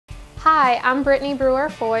Hi, I'm Brittany Brewer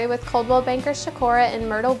Foy with Coldwell Banker Shakora in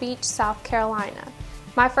Myrtle Beach, South Carolina.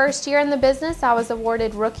 My first year in the business, I was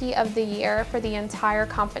awarded Rookie of the Year for the entire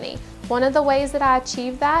company. One of the ways that I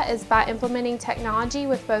achieved that is by implementing technology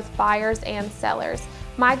with both buyers and sellers.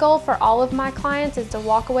 My goal for all of my clients is to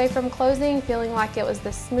walk away from closing feeling like it was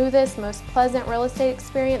the smoothest, most pleasant real estate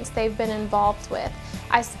experience they've been involved with.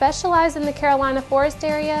 I specialize in the Carolina Forest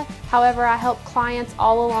area, however I help clients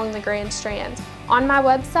all along the Grand Strand. On my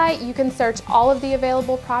website, you can search all of the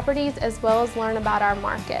available properties as well as learn about our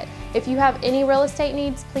market. If you have any real estate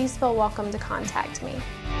needs, please feel welcome to contact me.